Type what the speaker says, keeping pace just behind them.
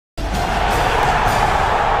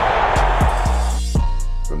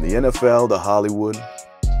NFL to Hollywood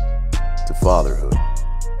to fatherhood.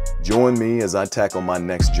 Join me as I tackle my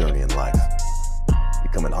next journey in life,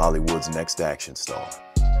 becoming Hollywood's next action star.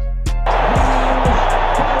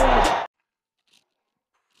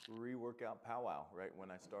 Pre-workout powwow right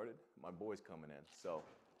when I started. My boy's coming in, so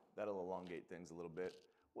that'll elongate things a little bit.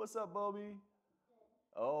 What's up, Bobby?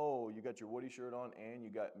 Oh, you got your Woody shirt on and you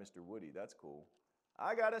got Mr. Woody. That's cool.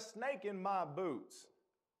 I got a snake in my boots.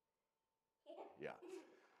 Yeah.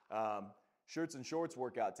 Shirts and shorts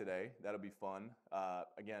workout today. That'll be fun.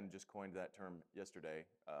 Again, just coined that term yesterday.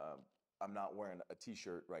 I'm not wearing a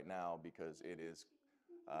t-shirt right now because it is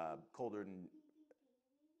colder than,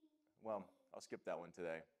 well, I'll skip that one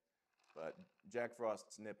today. But Jack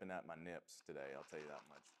Frost's nipping at my nips today, I'll tell you that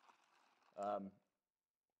much.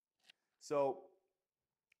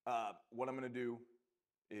 What I'm gonna do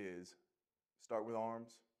is start with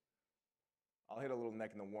arms. I'll hit a little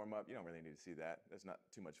neck in the warm-up. You don't really need to see that. There's not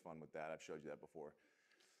too much fun with that. I've showed you that before.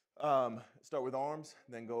 Start with arms,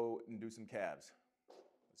 then go and do some calves.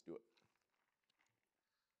 Let's do it.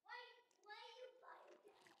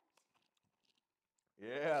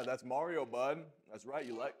 Yeah, that's Mario, bud. That's right.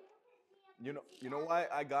 You know why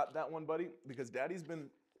I got that one, buddy? Because Daddy's been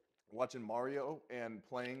watching Mario and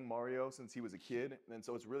playing Mario since he was a kid, and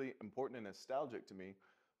so it's really important and nostalgic to me.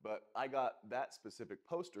 But I got that specific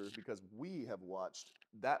poster because we have watched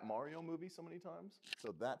that Mario movie so many times.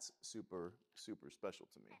 So that's super, super special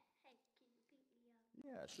to me.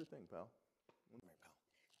 Yeah, sure thing, pal. All right,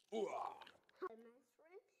 pal. Ooh. My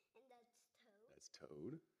friend, and that's Toad. That's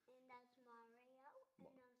Toad. And that's Mario. And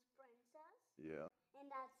that's Princess. Yeah. And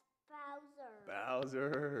that's Bowser.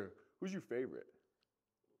 Bowser. Who's your favorite?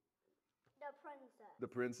 The princess. The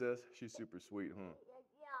princess? She's super sweet, huh?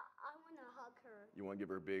 Yeah, I want to hug her. You want to give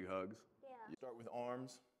her big hugs? Yeah. You start with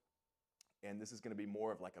arms, and this is going to be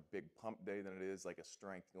more of like a big pump day than it is like a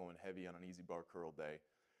strength going heavy on an easy bar curl day.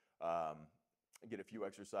 Get a few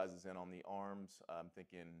exercises in on the arms. I'm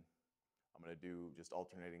thinking I'm going to do just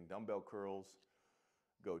alternating dumbbell curls,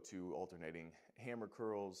 go to alternating hammer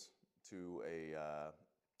curls, to a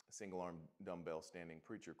single arm dumbbell standing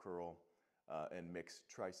preacher curl, and mix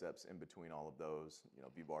triceps in between all of those, you know,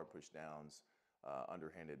 V-bar push downs,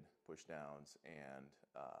 underhanded push downs, and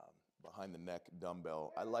behind the neck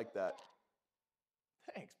dumbbell. I like that.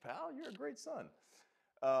 Thanks, pal. You're a great son.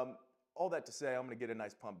 All that to say, I'm going to get a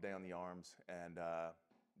nice pump day on the arms and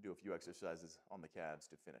do a few exercises on the calves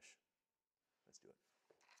to finish. Let's do it.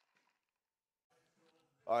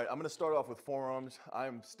 All right, I'm going to start off with forearms.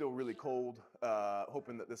 I'm still really cold,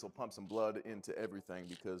 hoping that this will pump some blood into everything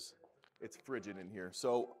because it's frigid in here.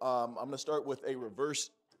 So I'm going to start with a reverse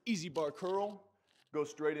easy bar curl, go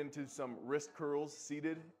straight into some wrist curls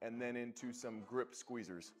seated, and then into some grip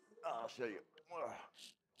squeezers. I'll show you.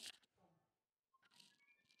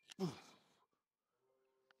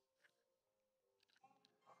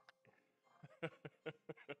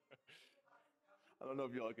 I don't know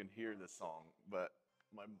if y'all can hear this song, but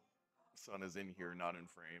my son is in here, not in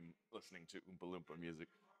frame, listening to Oompa Loompa music.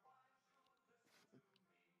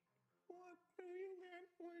 What do you get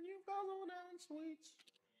when you follow down sweets?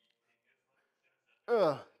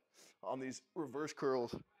 On these reverse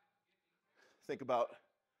curls, think about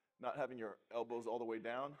not having your elbows all the way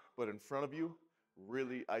down, but in front of you,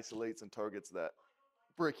 really isolates and targets that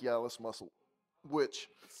brachialis muscle, which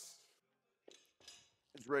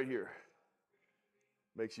is right here.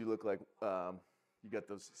 Makes you look like you got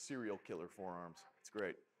those serial killer forearms. It's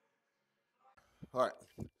great. All right,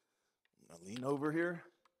 I'm gonna lean over here,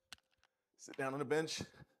 sit down on the bench,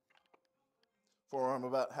 forearm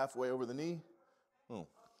about halfway over the knee. Oh,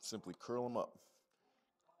 simply curl them up.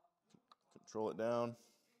 Control it down.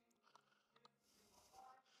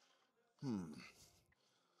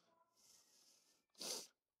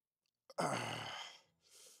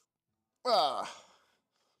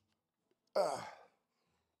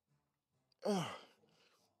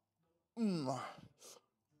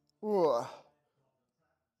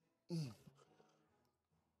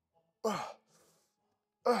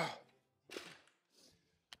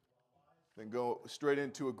 Then go straight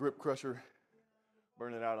into a grip crusher,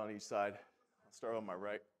 burn it out on each side. I'll start on my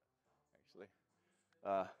right, actually.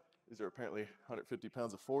 These are apparently 150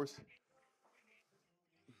 pounds of force.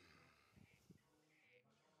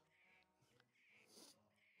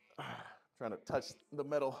 Trying to touch the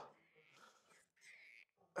metal.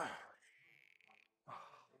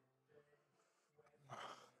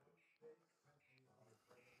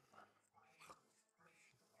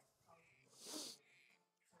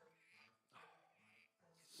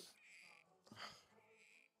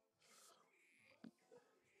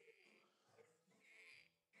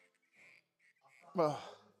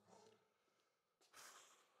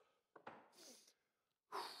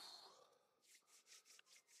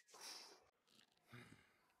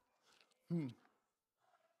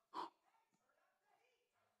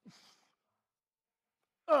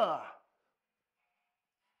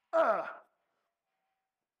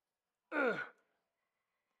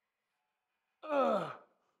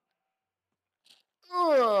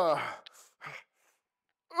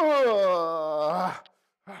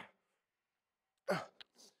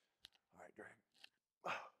 right, drag.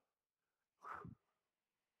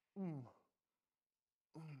 Mm.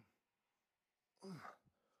 Mm.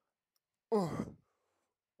 Mm.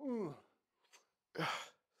 Mm.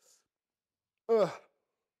 Okay.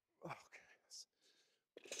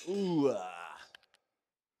 Ooh.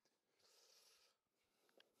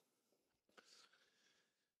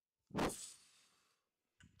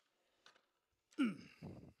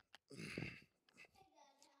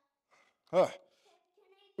 Huh. Can I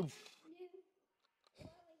get this new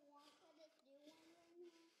Willy Wonka, this new one right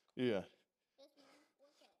here? Yeah. This one?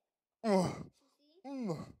 Look at it. Mm. You see? Mm.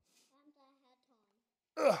 And the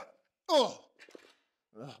hat on. Oh.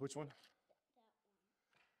 Which one? That one.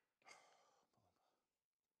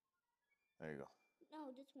 There you go.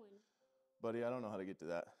 No, this one. Buddy, I don't know how to get to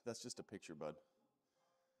that. That's just a picture, bud.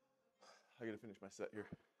 I gotta finish my set here.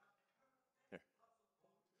 Here.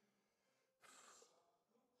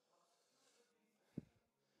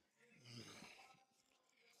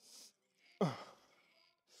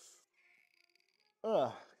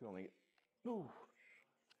 Can only get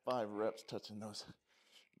 5 reps touching those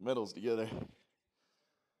metals together.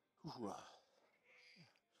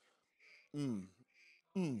 Mm. Mm.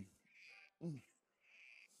 Mm. Mm.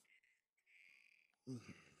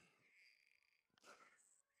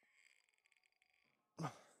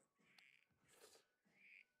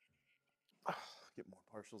 Get more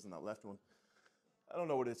partials in that left one. I don't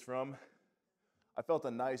know what it's from. I felt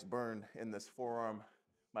a nice burn in this forearm,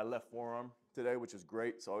 my left forearm today, which is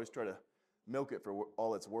great. So I always try to milk it for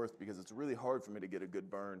all it's worth because it's really hard for me to get a good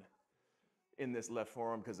burn in this left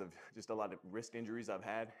forearm because of just a lot of wrist injuries I've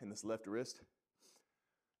had in this left wrist.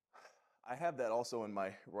 I have that also in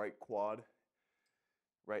my right quad,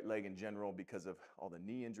 right leg in general because of all the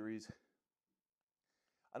knee injuries.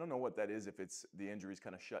 I don't know what that is, if it's the injuries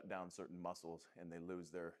kind of shut down certain muscles and they lose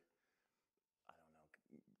their, I don't know,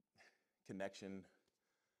 connection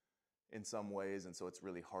in some ways, and so it's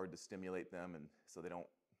really hard to stimulate them, and so they don't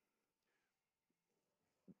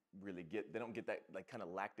get that like kind of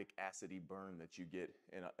lactic acidy burn that you get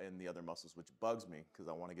in the other muscles, which bugs me because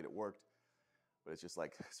I want to get it worked, but it's just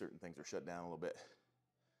like certain things are shut down a little bit.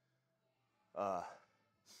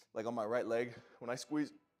 Like on my right leg, when I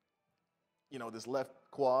squeeze, this left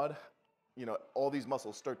quad, all these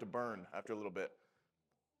muscles start to burn after a little bit,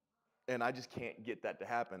 and I just can't get that to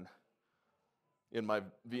happen in my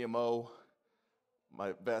VMO,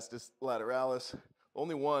 my vastus lateralis.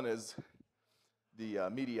 Only one is the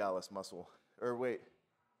medialis muscle, or wait,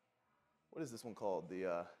 what is this one called?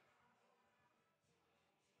 That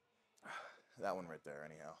one right there,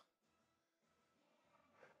 anyhow.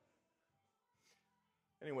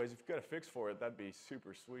 Anyways, if you've got a fix for it, that'd be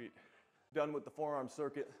super sweet. Done with the forearm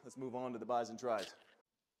circuit. Let's move on to the bis and tris.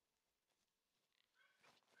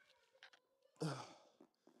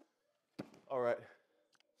 All right.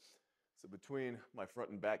 So between my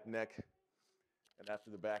front and back neck and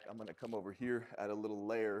after the back, I'm gonna come over here, add a little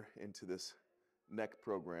layer into this neck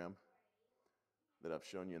program that I've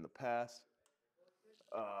shown you in the past.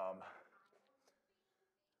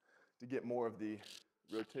 To get more of the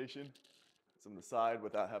rotation from the side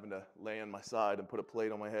without having to lay on my side and put a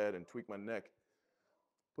plate on my head and tweak my neck.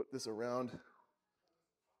 Put this around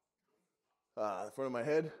the front of my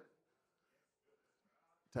head,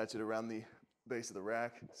 attach it around the base of the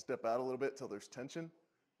rack, step out a little bit till there's tension,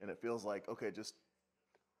 and it feels like, okay, just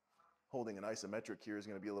holding an isometric here is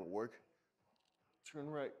gonna be a little work. Turn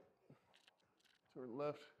right, turn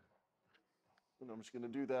left, and I'm just gonna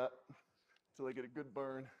do that until I get a good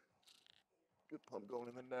burn, good pump going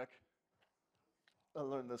in the neck. I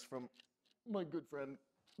learned this from my good friend,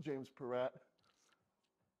 James Peratt,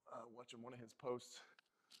 watching one of his posts.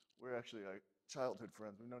 We're actually childhood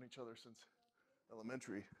friends. We've known each other since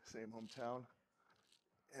elementary, same hometown.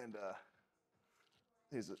 And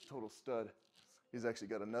he's a total stud. He's actually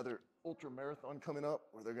got another ultra marathon coming up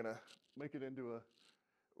where they're gonna make it into a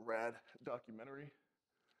rad documentary.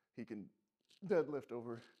 He can deadlift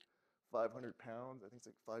over 500 pounds. I think it's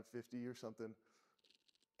like 550 or something.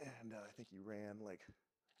 And I think he ran like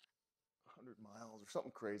 100 miles or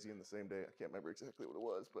something crazy in the same day. I can't remember exactly what it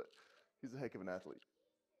was, but he's a heck of an athlete.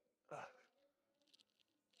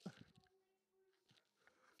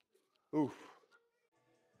 Oof.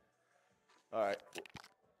 All right,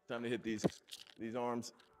 time to hit these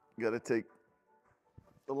arms. You gotta take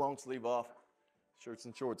the long sleeve off. Shirts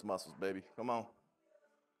and shorts muscles, baby. Come on.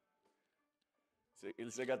 See, at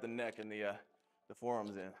least I got the neck and the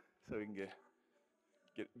forearms in. so we can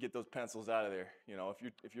get those pencils out of there. You know,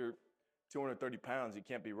 if you're 230 pounds, you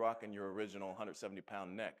can't be rocking your original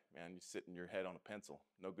 170-pound neck, man. You're sitting your head on a pencil.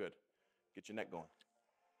 No good. Get your neck going.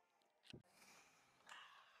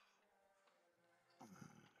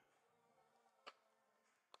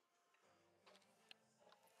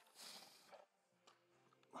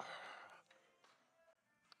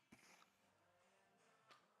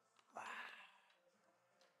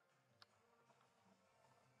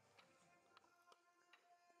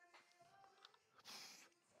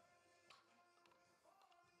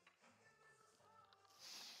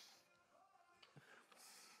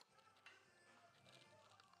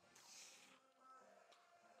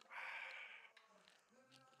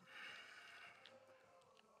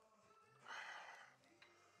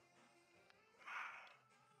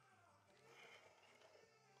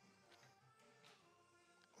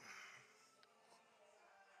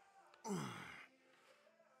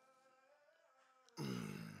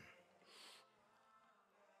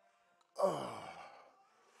 Oh.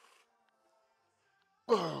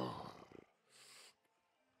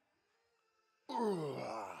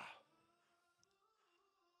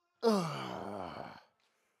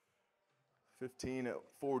 15 at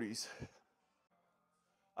 40s.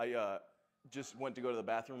 I just went to go to the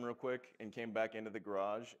bathroom real quick and came back into the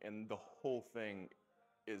garage, and the whole thing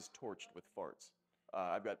is torched with farts.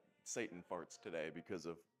 I've got Satan farts today because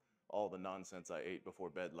of all the nonsense I ate before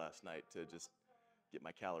bed last night to just get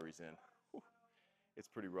my calories in. Whew. It's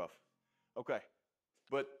pretty rough. Okay,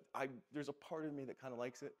 but there's a part of me that kind of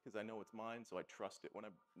likes it because I know it's mine, so I trust it when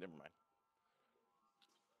never mind.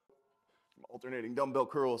 I'm alternating dumbbell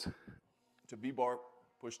curls to V-bar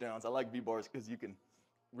push downs. I like V-bars because you can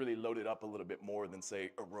really load it up a little bit more than,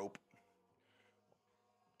 say, a rope.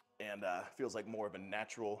 And feels like more of a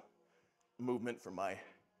natural movement for my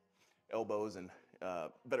elbows and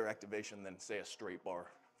better activation than, say, a straight bar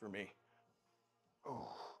for me. Oh.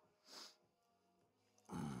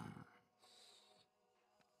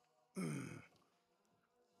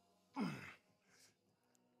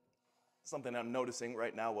 Something I'm noticing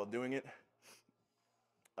right now while doing it,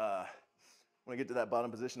 when I get to that bottom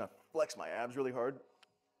position, I flex my abs really hard.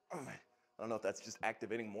 I don't know if that's just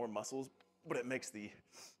activating more muscles, but it makes the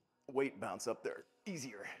weight bounce up there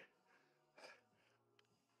easier.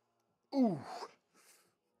 Ooh.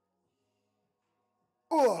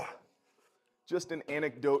 Oh. Just an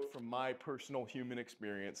anecdote from my personal human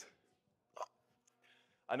experience.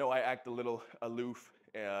 I know I act a little aloof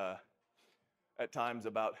at times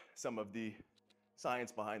about some of the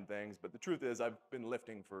science behind things, but the truth is I've been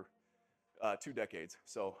lifting for 2 decades,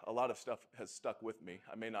 so a lot of stuff has stuck with me.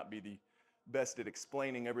 I may not be the best at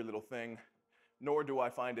explaining every little thing, nor do I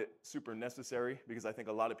find it super necessary, because I think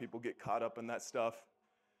a lot of people get caught up in that stuff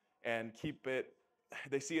and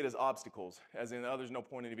they see it as obstacles, as in, oh, there's no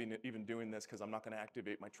point in even doing this because I'm not going to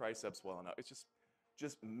activate my triceps well enough. It's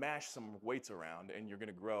just mash some weights around and you're going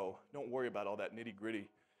to grow. Don't worry about all that nitty gritty.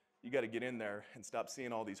 You got to get in there and stop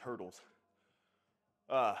seeing all these hurdles.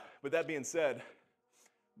 But that being said,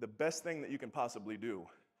 the best thing that you can possibly do,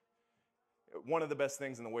 one of the best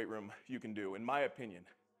things in the weight room you can do, in my opinion,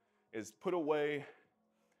 is put away,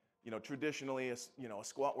 traditionally, a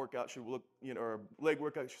squat workout should look, or a leg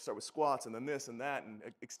workout should start with squats and then this and that, and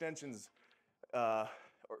extensions, or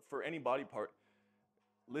for any body part.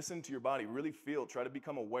 Listen to your body, really feel, try to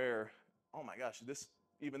become aware, oh my gosh,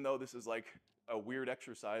 even though this is like a weird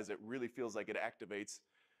exercise, it really feels like it activates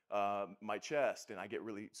my chest, and I get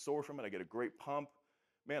really sore from it. I get a great pump.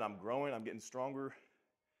 Man, I'm growing, I'm getting stronger.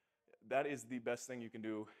 That is the best thing you can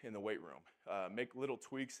do in the weight room. Make little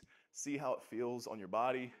tweaks, see how it feels on your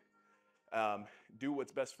body. Do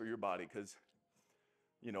what's best for your body, because,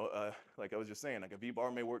 like I was just saying, like a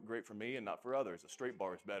V-bar may work great for me and not for others. A straight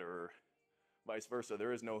bar is better, or vice versa.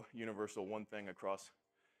 There is no universal one thing across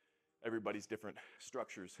everybody's different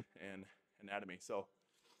structures and anatomy. So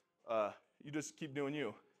you just keep doing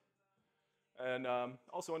you. And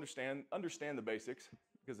also understand the basics,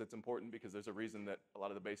 because it's important, because there's a reason that a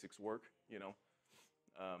lot of the basics work,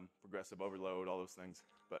 progressive overload, all those things.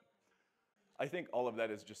 But I think all of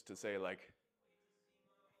that is just to say, like,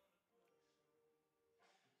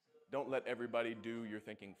 don't let everybody do your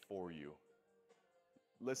thinking for you.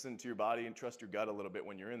 Listen to your body and trust your gut a little bit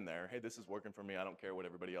when you're in there. Hey, this is working for me. I don't care what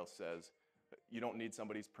everybody else says. You don't need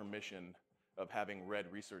somebody's permission of having read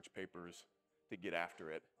research papers to get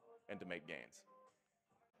after it and to make gains.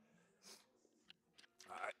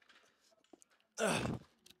 All right.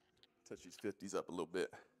 Touch these 50s up a little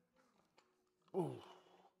bit. Ooh.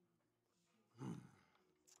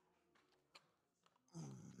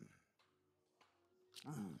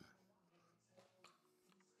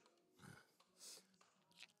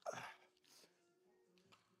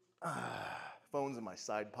 my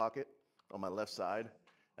side pocket on my left side.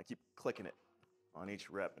 I keep clicking it on each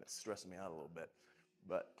rep, and it's stressing me out a little bit.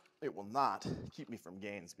 But it will not keep me from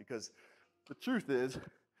gains, because the truth is,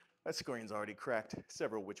 that screen's already cracked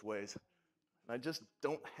several which ways. And I just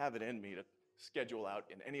don't have it in me to schedule out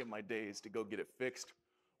in any of my days to go get it fixed,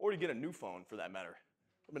 or to get a new phone for that matter.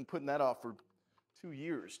 I've been putting that off for 2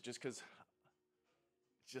 years just because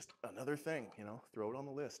it's just another thing, you know, throw it on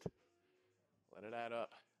the list. Let it add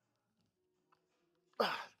up.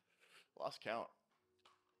 Lost count.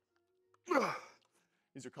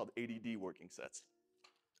 These are called ADD working sets.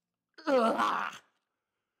 To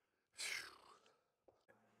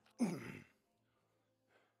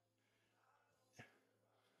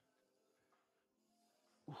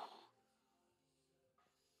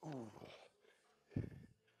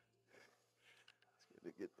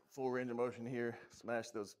get the full range of motion here, smash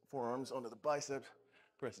those forearms onto the biceps,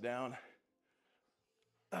 press down.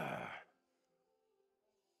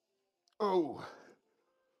 Oh.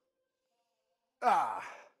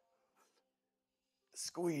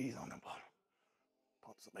 Squeeze on the bottom.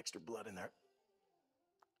 Pump some extra blood in there.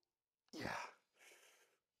 Yeah.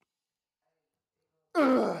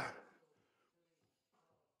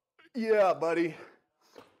 Yeah, buddy.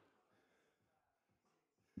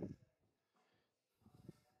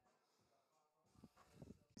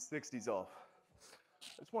 60s off.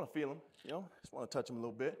 I just want to feel them, you know, just want to touch them a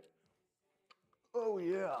little bit. Oh,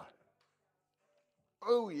 yeah.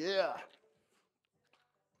 Oh, yeah.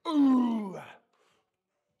 Ooh.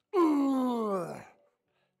 Ooh.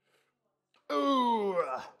 Ooh.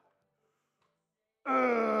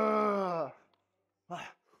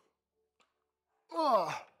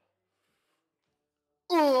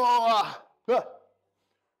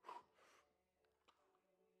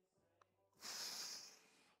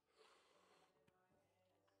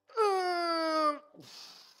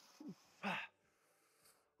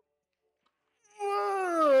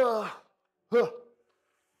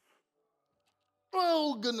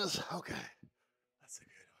 Oh, goodness. Okay. That's a good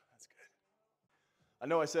one. That's good. I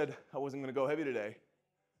know I said I wasn't going to go heavy today,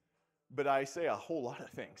 but I say a whole lot of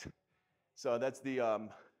things. So that's the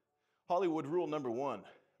Hollywood rule number 1.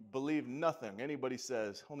 Believe nothing anybody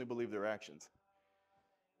says, only believe their actions.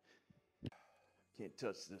 Can't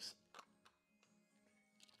touch this.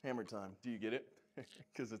 Hammer time. Do you get it?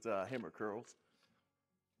 Because it's hammer curls.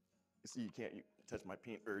 See, you can't touch my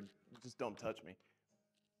peanut, or just don't touch me.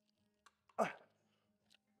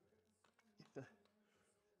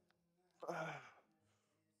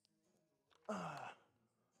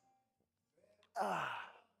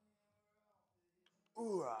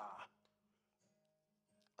 Ooh,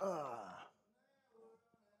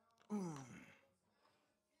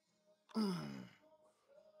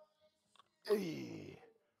 hey.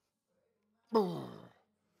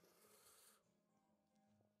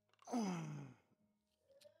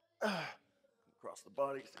 Across the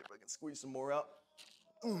body, see if I can squeeze some more out.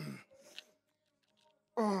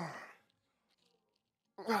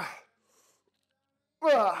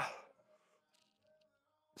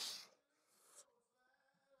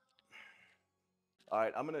 All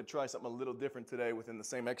right, I'm gonna try something a little different today within the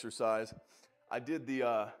same exercise. I did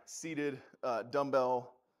the seated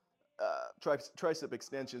dumbbell tricep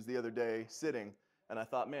extensions the other day sitting, and I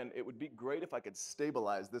thought, man, it would be great if I could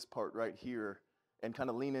stabilize this part right here and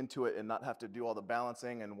kind of lean into it and not have to do all the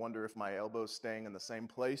balancing and wonder if my elbow's staying in the same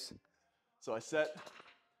place. So I set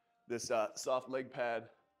this soft leg pad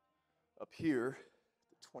up here,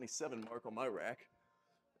 the 27 mark on my rack,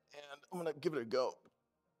 and I'm gonna give it a go.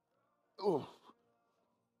 Oh,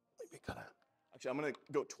 maybe kind of, actually I'm gonna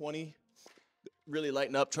go 20, really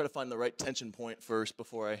lighten up, try to find the right tension point first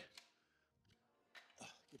before I get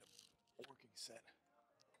a working set.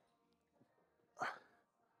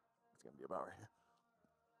 It's gonna be about right here.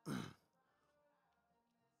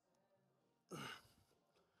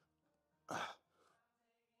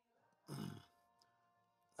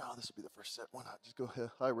 Oh, this will be the first set. Why not? Just go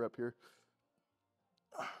high rep here.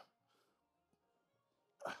 I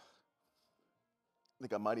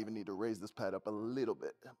think I might even need to raise this pad up a little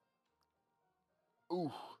bit.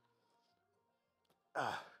 Ooh.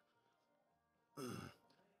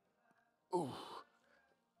 Ooh.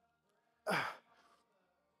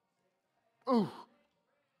 Ooh.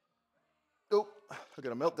 Oh, I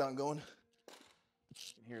got a meltdown going.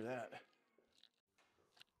 You can hear that.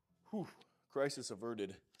 Whew. Crisis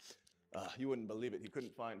averted. You wouldn't believe it. He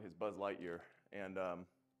couldn't find his Buzz Lightyear, and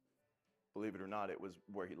believe it or not, it was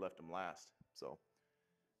where he left him last. So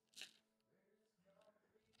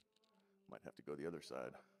might have to go the other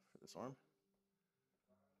side for this arm.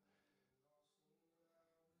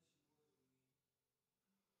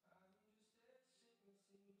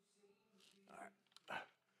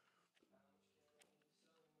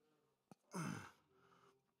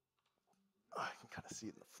 kind of see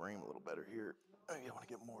it in the frame a little better here. I want to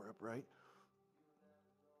get more upright.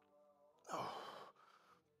 Oh.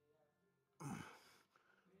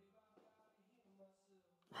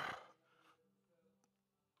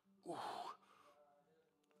 Ooh.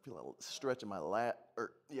 Feel a stretch in my lat,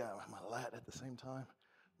 or yeah, my lat at the same time.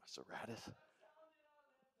 My serratus.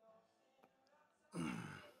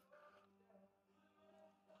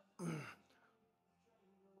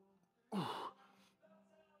 Oh.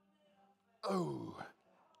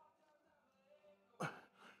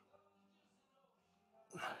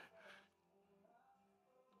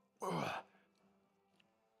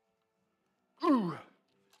 Ooh.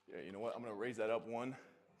 Yeah, you know what? I'm gonna raise that up one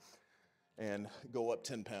and go up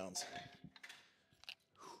 10 pounds.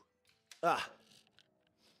 Ah.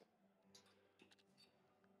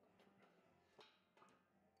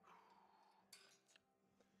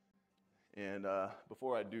 And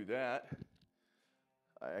before I do that,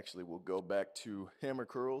 I actually will go back to hammer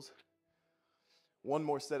curls. One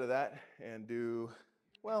more set of that and do,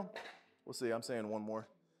 well, we'll see. I'm saying one more.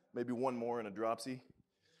 Maybe one more in a dropsy.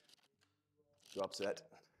 Drop set.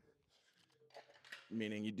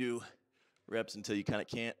 Meaning you do reps until you kind of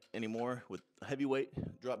can't anymore with a heavy weight.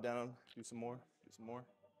 Drop down, do some more, do some more.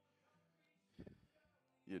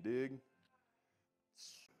 You dig?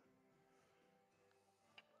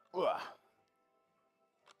 Find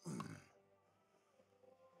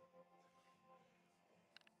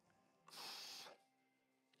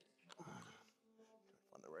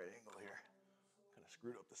the right angle here. Kind of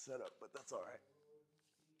screwed up the setup, but that's all right.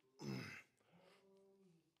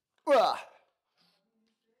 I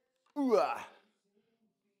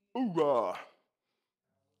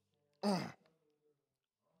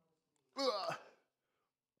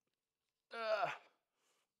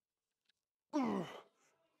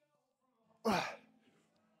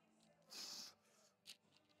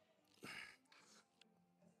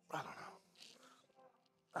don't know.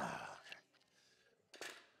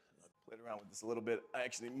 Played around with this a little bit. I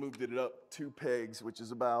actually moved it up 2 pegs, which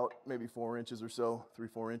is about maybe 4 inches or so,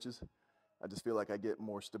 3-4 inches. I just feel like I get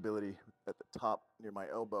more stability at the top near my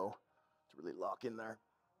elbow to really lock in there.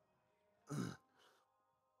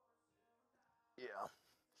 Yeah.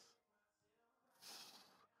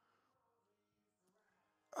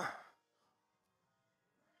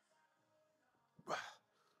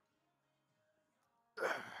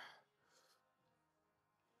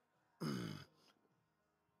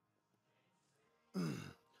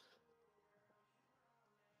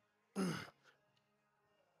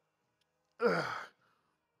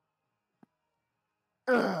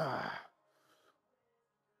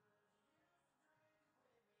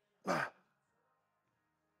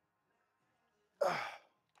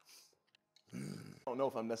 I don't know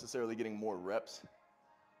if I'm necessarily getting more reps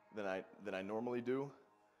than I normally do,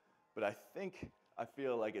 but I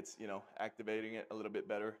feel like it's, you know, activating it a little bit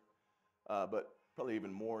better. But probably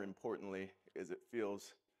even more importantly is it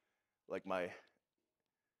feels like my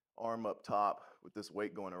arm up top with this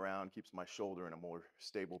weight going around keeps my shoulder in a more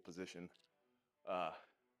stable position,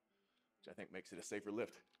 which I think makes it a safer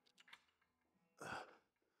lift.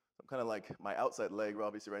 I'm kind of like, my outside leg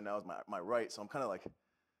obviously right now is my right, so I'm kind of like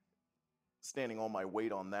standing all my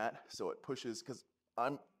weight on that, so it pushes, because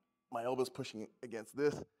my elbow's pushing against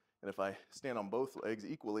this, and if I stand on both legs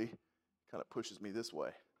equally, it kind of pushes me this way.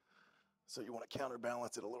 So you want to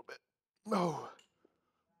counterbalance it a little bit. No.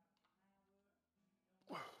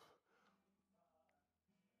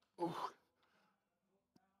 Ooh.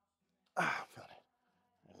 Ah, I'm feeling it.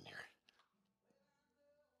 Right in here.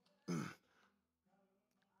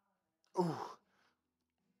 Ooh.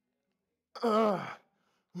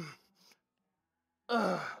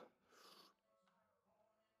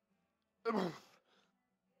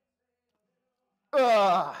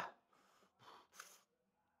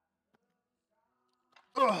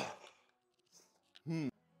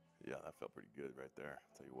 Yeah, that felt pretty good right there.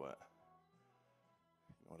 I'll tell you what.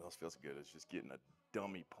 You know what else feels good? It's just getting a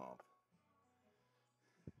dummy pump.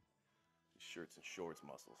 These shirts and shorts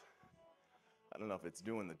muscles. I don't know if it's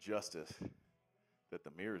doing the justice that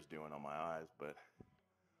the mirror's doing on my eyes, but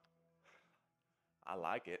I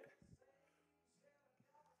like it.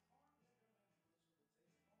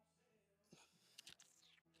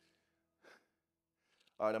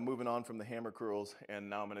 All right, I'm moving on from the hammer curls, and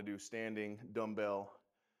now I'm gonna do standing dumbbell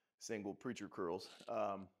single preacher curls,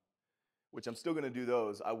 which I'm still gonna do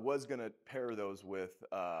those. I was gonna pair those with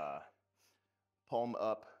palm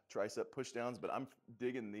up tricep push downs, but I'm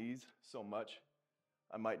digging these so much.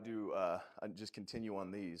 I might do, I just continue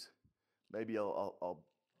on these. Maybe I'll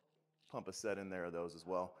pump a set in there of those as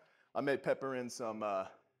well. I may pepper in some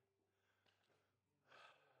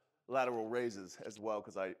lateral raises as well,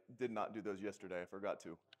 because I did not do those yesterday. I forgot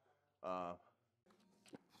to.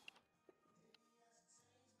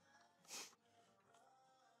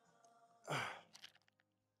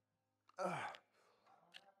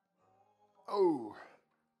 Oh.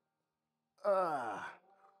 Ah.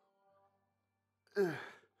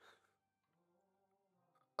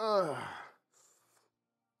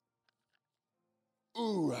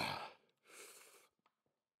 Ooh.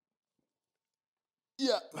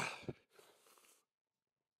 Yeah.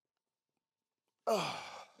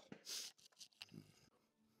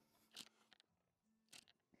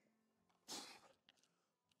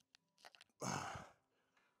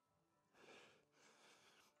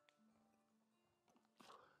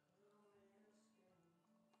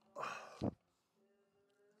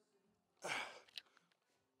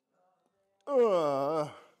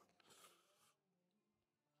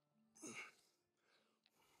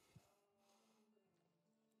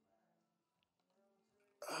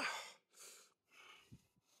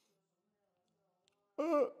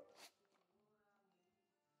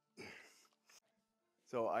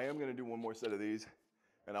 So I am going to do one more set of these,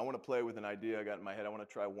 and I want to play with an idea I got in my head. I want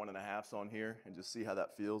to try 1.5s on here and just see how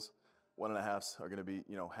that feels. 1.5s are going to be,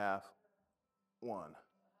 half, one,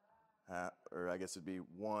 half, or I guess it'd be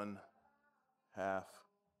one, half,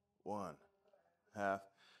 one, half.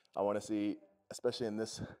 I want to see, especially in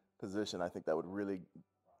this position, I think that would really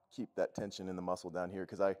keep that tension in the muscle down here,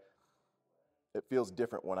 because it feels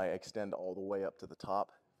different when I extend all the way up to the top.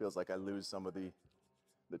 It feels like I lose some of the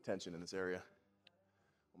tension in this area.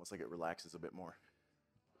 Almost like it relaxes a bit more.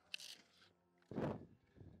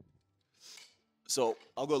 So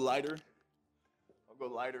I'll go lighter. I'll go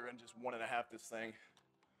lighter and just 1.5 this thing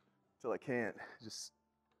till I can't. Just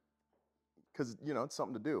because, it's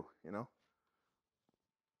something to do,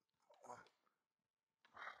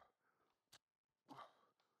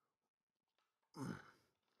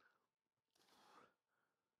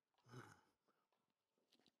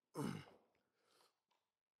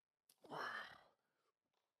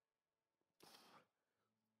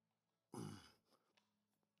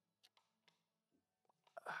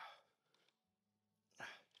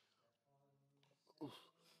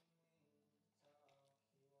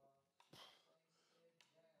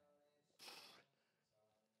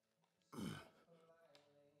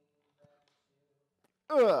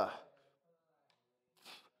 Ugh.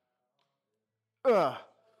 Ugh.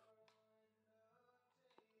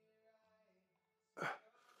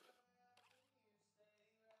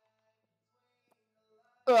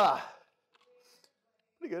 Ugh.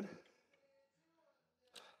 Pretty good.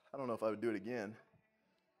 I don't know if I would do it again,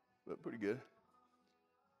 but pretty good.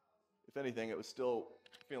 If anything, it was still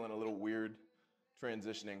feeling a little weird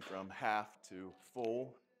transitioning from half to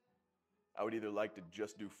full. I would either like to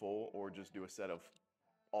just do full or just do a set of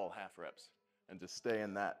all half reps and just stay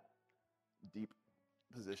in that deep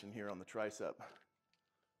position here on the tricep.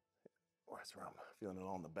 Oh, that's where I'm feeling it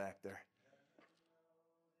all in the back there.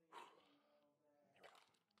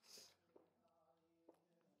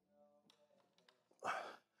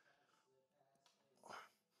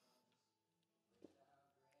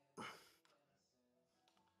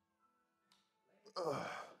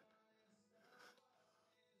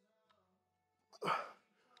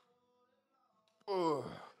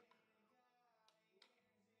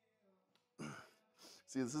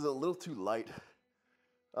 See, this is a little too light.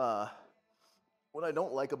 What I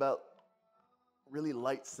don't like about really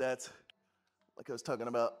light sets, like I was talking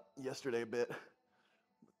about yesterday a bit,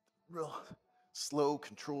 real slow,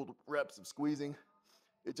 controlled reps of squeezing,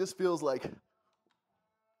 it just feels like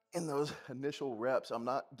in those initial reps, I'm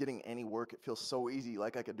not getting any work. It feels so easy,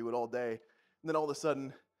 like I could do it all day. And then all of a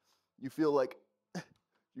sudden, you feel like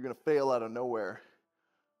you're going to fail out of nowhere.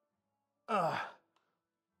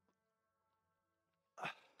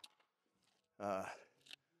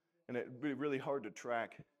 And it'd be really hard to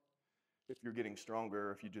track if you're getting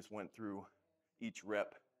stronger if you just went through each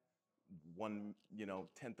rep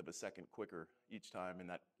 1/10 of a second quicker each time, and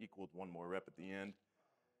that equaled one more rep at the end.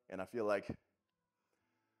 And I feel like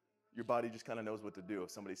your body just kind of knows what to do.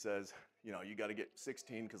 If somebody says, you got to get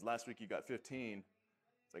 16 because last week you got 15,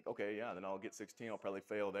 it's like, okay, yeah, then I'll get 16. I'll probably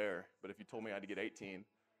fail there. But if you told me I had to get 18,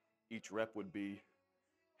 each rep would be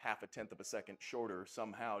 0.5 of a second shorter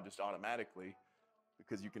somehow, just automatically,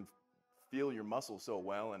 because you can feel your muscle so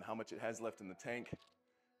well and how much it has left in the tank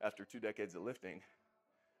after 2 decades of lifting.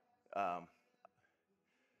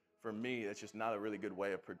 For me, that's just not a really good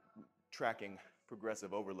way of tracking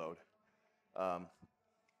progressive overload.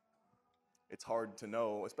 It's hard to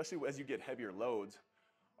know, especially as you get heavier loads,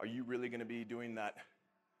 are you really going to be doing that,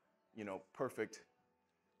 perfect,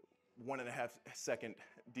 1.5-second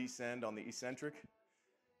descend on the eccentric.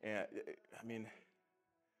 And I mean,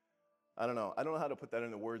 I don't know how to put that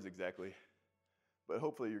into words exactly, but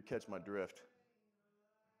hopefully you catch my drift.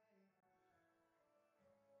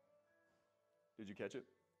 Did you catch it?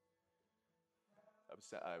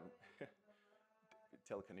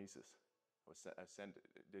 Telekinesis. I sent.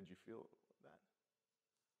 Did you feel that?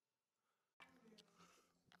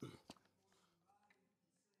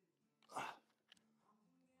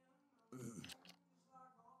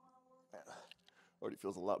 Already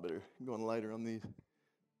feels a lot better. Going lighter on these.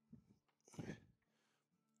 Okay,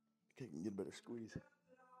 can get a better squeeze.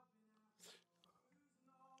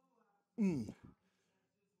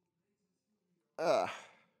 Ah.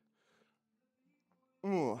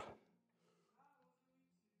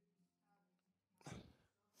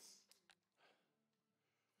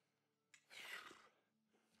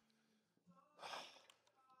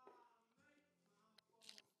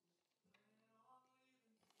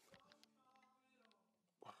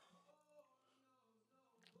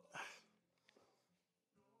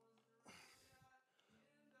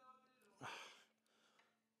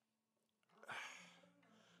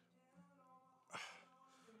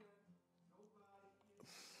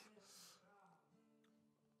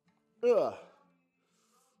 Ugh.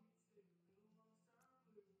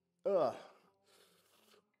 Ugh.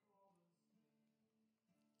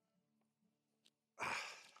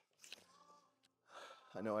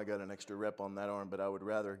 I know I got an extra rep on that arm, but I would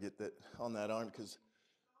rather get that on that arm because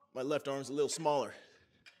my left arm's a little smaller.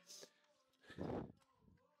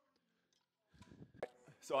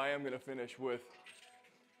 So I am going to finish with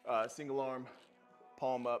single arm,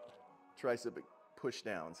 palm up, tricep push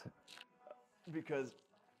downs because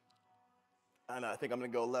I don't know, I think I'm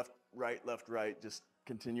going to go left, right, just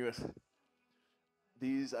continuous.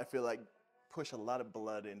 These I feel like push a lot of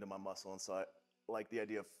blood into my muscle, and so I like the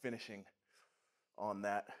idea of finishing on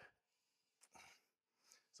that.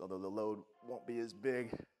 So although the load won't be as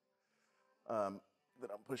big that I'm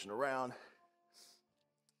pushing around,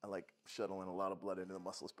 I like shuttling a lot of blood into the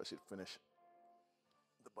muscle, especially to finish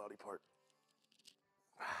the body part.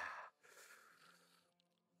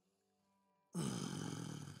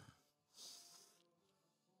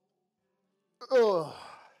 Oh.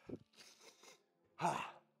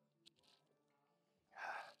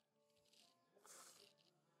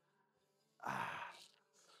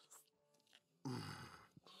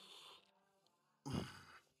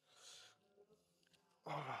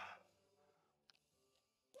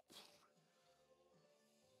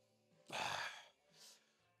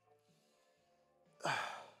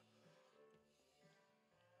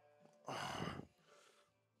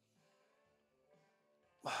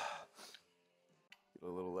 Get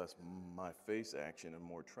a little less my face action and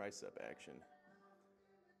more tricep action.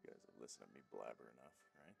 You guys have listened to me blabber enough,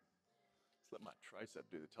 right? Let's let my tricep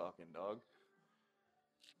do the talking, dog.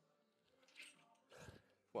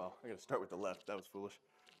 Well, I gotta start with the left. That was foolish.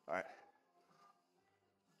 All right.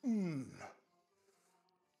 Do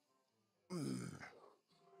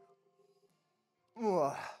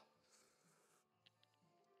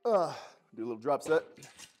a little drop set.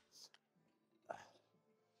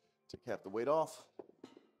 Take half the weight off.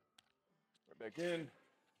 Right back in.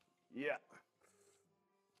 Yeah.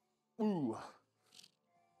 Ooh.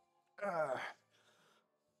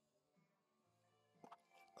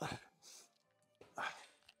 Put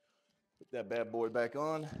that bad boy back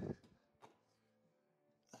on.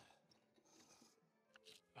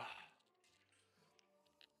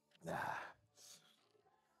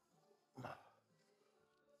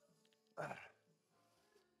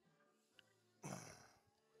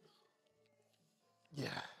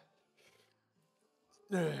 Yeah.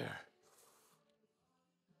 There.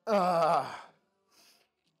 I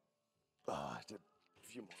did a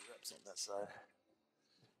few more reps on that side.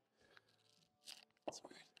 That's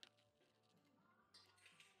right.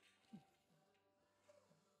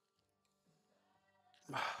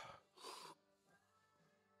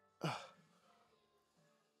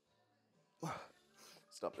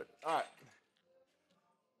 Stop it. All right.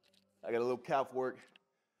 I got a little calf work.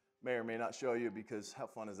 May or may not show you because how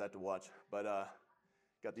fun is that to watch? But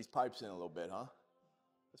got these pipes in a little bit, huh?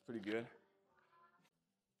 That's pretty good.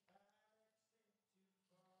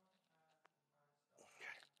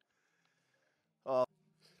 All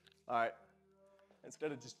right.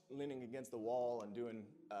 Instead of just leaning against the wall and doing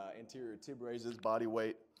anterior tib raises, body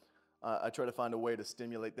weight, I try to find a way to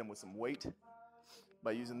stimulate them with some weight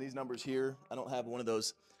by using these numbers here. I don't have one of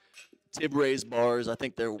those tib raise bars. I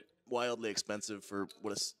think they're wildly expensive for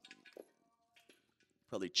what a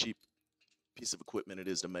probably cheap piece of equipment it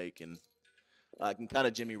is to make, and I can kind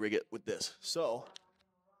of jimmy rig it with this. So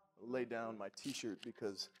lay down my t-shirt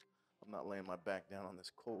because I'm not laying my back down on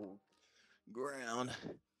this cold ground.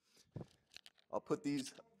 I'll put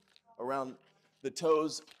these around the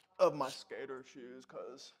toes of my skater shoes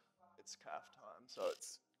because it's calf time, so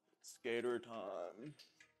it's skater time.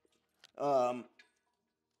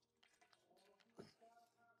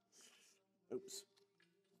 Oops.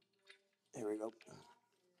 Here we go.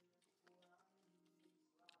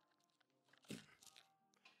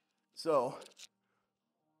 So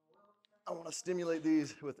I want to stimulate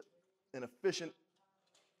these with an efficient,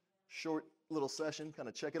 short little session, kind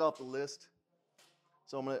of check it off the list.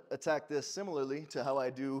 So I'm going to attack this similarly to how I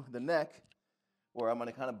do the neck, where I'm going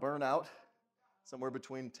to kind of burn out somewhere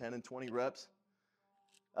between 10 and 20 reps.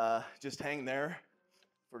 Just hang there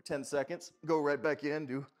for 10 seconds, go right back in,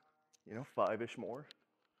 do, 5-ish more.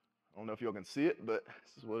 I don't know if y'all can see it, but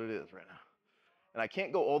this is what it is right now. And I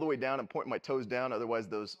can't go all the way down and point my toes down, otherwise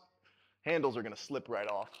those handles are going to slip right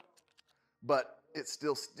off. But it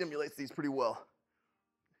still stimulates these pretty well.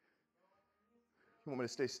 You want me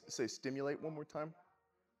to say stimulate one more time?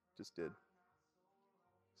 Just did.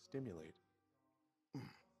 Stimulate.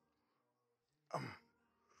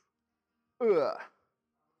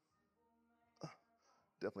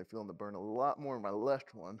 Definitely feeling the burn a lot more in my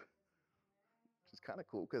left one, which is kind of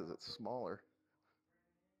cool because it's smaller.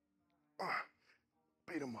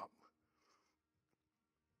 Beat them up.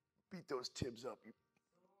 Beat those tibs up, you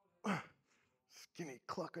skinny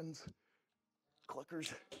cluckers.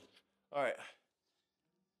 All right.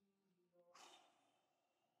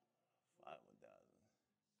 5 went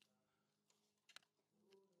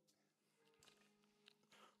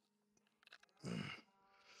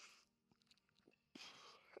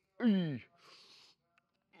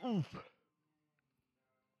down. Oof.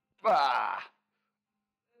 Ah.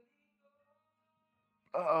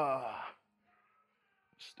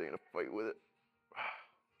 Stay in a fight with it.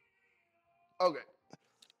 Okay.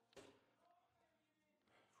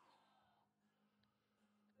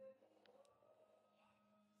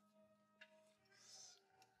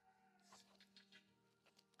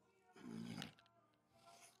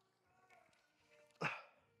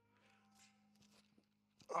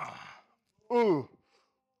 Ooh.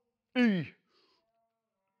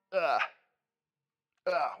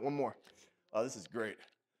 One more. Oh, this is great.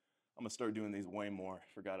 I'm gonna start doing these way more.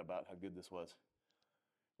 Forgot about how good this was.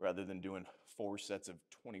 Rather than doing 4 sets of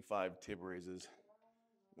 25 tib raises.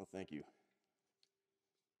 No, thank you.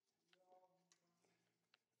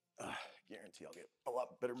 Guarantee I'll get a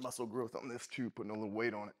lot better muscle growth on this too, putting a little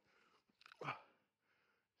weight on it.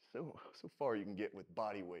 So far you can get with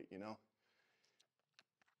body weight, you know?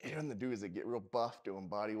 And the dudes that get real buff doing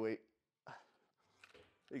body weight,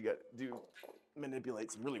 you got to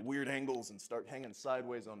manipulate some really weird angles and start hanging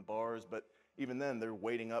sideways on bars, but even then they're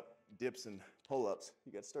weighting up dips and pull-ups.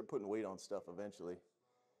 You got to start putting weight on stuff eventually.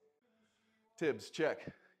 Tibs, check.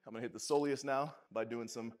 I'm gonna hit the soleus now by doing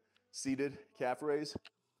some seated calf raise,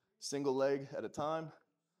 single leg at a time.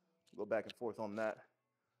 Go back and forth on that.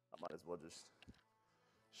 I might as well just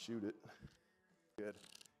shoot it. Good.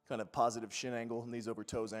 Kind of positive shin angle, knees over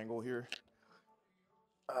toes angle here.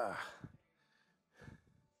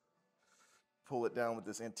 Pull it down with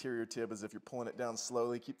this anterior tib as if you're pulling it down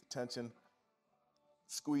slowly. Keep the tension.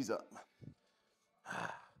 Squeeze up.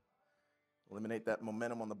 Eliminate that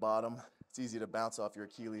momentum on the bottom. It's easy to bounce off your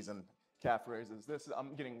Achilles and calf raises.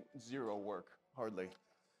 I'm getting zero work, hardly.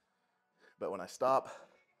 But when I stop,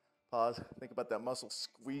 pause, think about that muscle,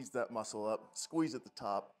 squeeze that muscle up, squeeze at the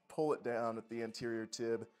top, pull it down at the anterior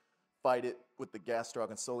tib, fight it with the gastroc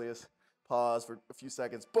and soleus, pause for a few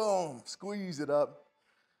seconds, boom, squeeze it up.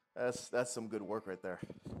 That's some good work right there.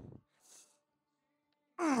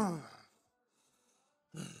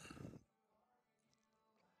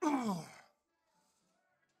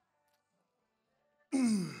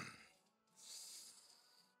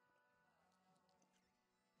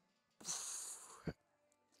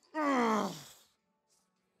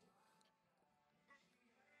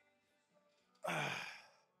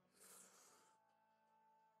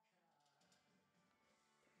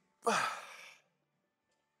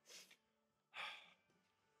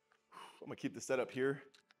 I'm gonna keep the setup here.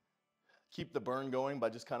 Keep the burn going by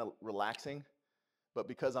just kind of relaxing. But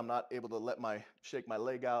because I'm not able to shake my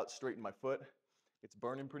leg out, straighten my foot, it's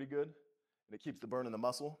burning pretty good. And it keeps the burn in the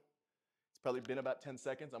muscle. It's probably been about 10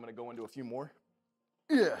 seconds. I'm gonna go into a few more.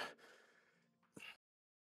 Yeah.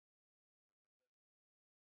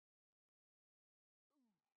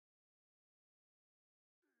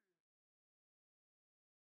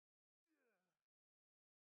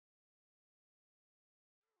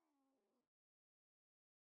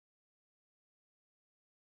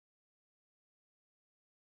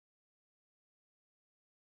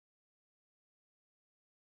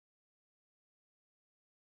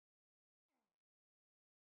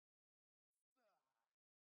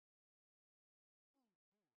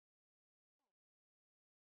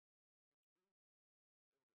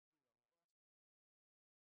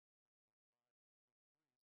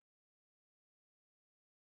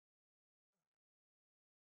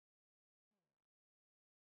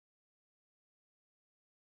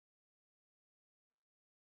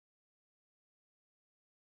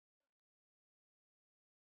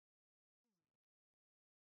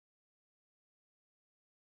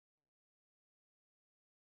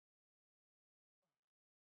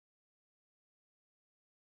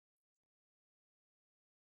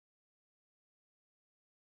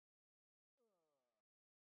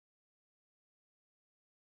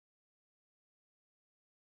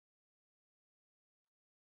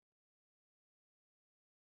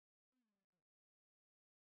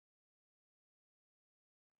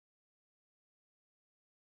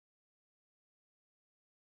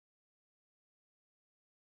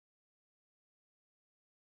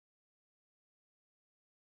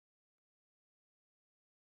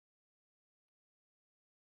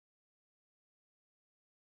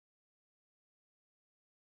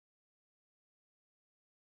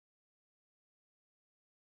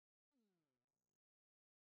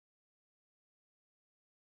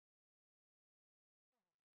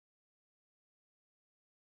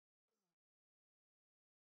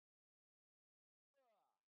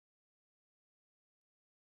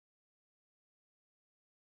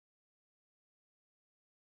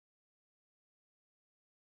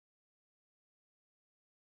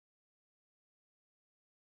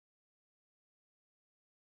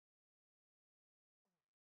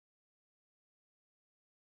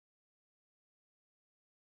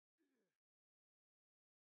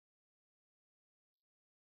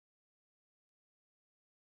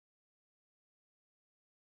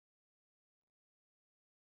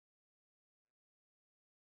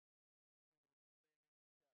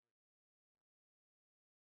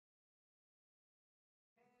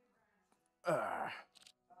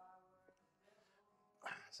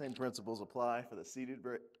 Same principles apply for the seated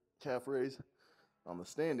calf raise. On the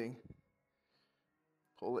standing,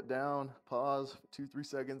 pull it down, pause, 2-3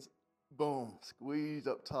 seconds, boom, squeeze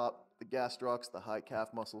up top the gastrocs, the high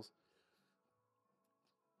calf muscles.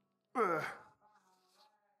 And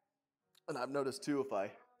I've noticed too, if I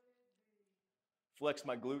flex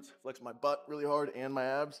my glutes, flex my butt really hard and my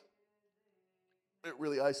abs, it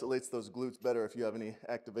really isolates those glutes better. If you have any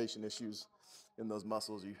activation issues in those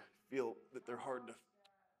muscles, you feel that they're hard to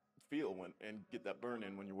feel and get that burn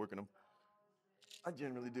in when you're working them. I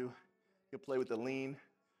generally do. You play with the lean.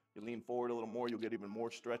 You lean forward a little more, you'll get even more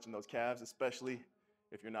stretch in those calves, especially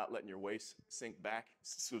if you're not letting your waist sink back.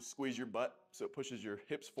 So squeeze your butt so it pushes your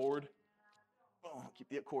hips forward. Oh, keep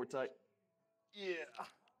the core tight. Yeah.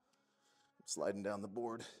 Sliding down the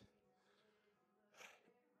board.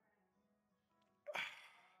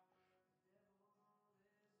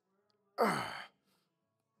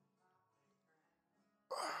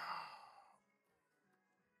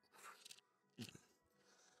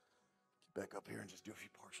 Get back up here and just do a few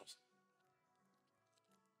partials.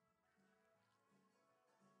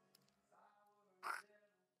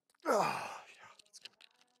 Yeah, that's good.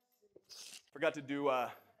 Forgot to do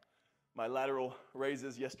my lateral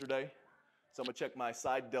raises yesterday. So I'm gonna check my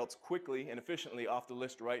side delts quickly and efficiently off the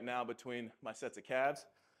list right now between my sets of calves.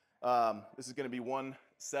 This is gonna be one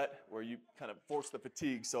set where you kind of force the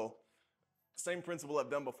fatigue. So same principle I've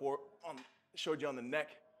done before, showed you on the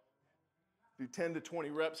neck. Do 10 to 20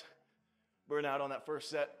 reps, burn out on that first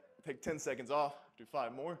set, take 10 seconds off, do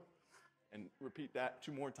 5 more, and repeat that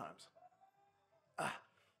 2 more times.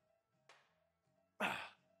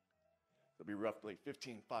 It'll be roughly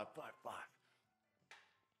 15, 5, 5, 5.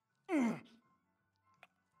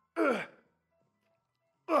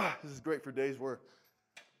 This is great for days where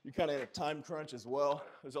you're kind of in a time crunch as well.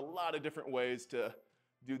 There's a lot of different ways to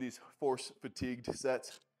do these force fatigued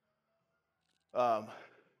sets.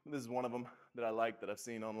 This is one of them that I like that I've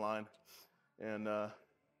seen online, and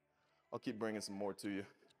I'll keep bringing some more to you.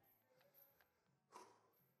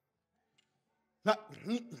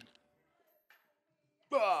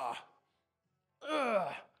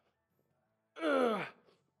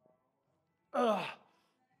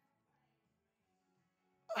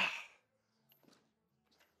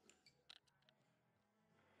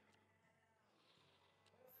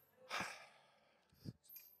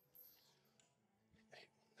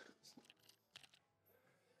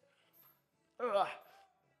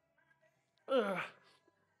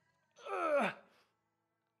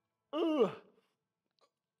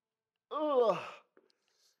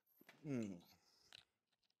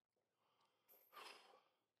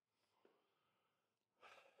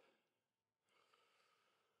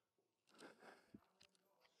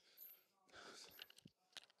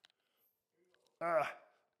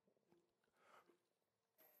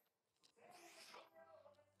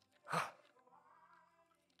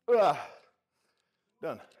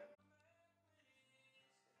 Done.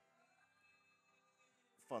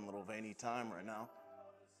 Fun little veiny time right now.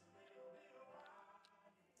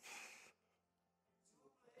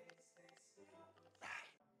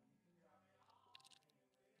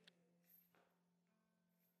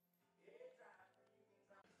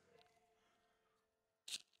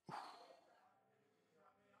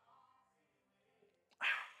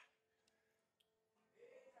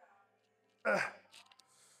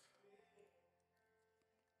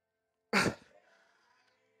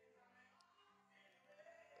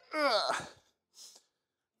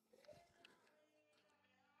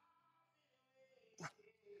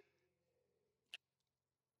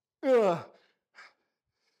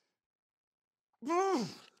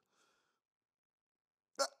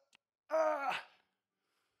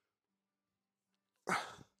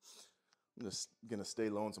 I'm just gonna stay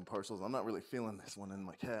low on some partials. I'm not really feeling this one in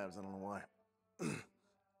my calves. I don't know why.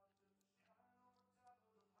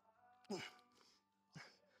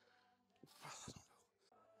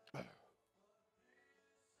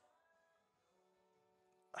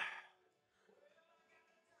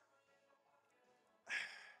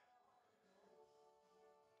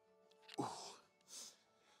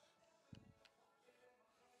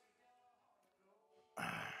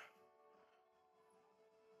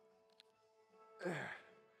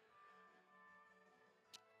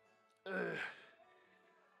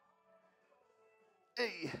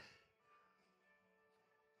 Hey.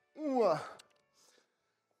 Ooh.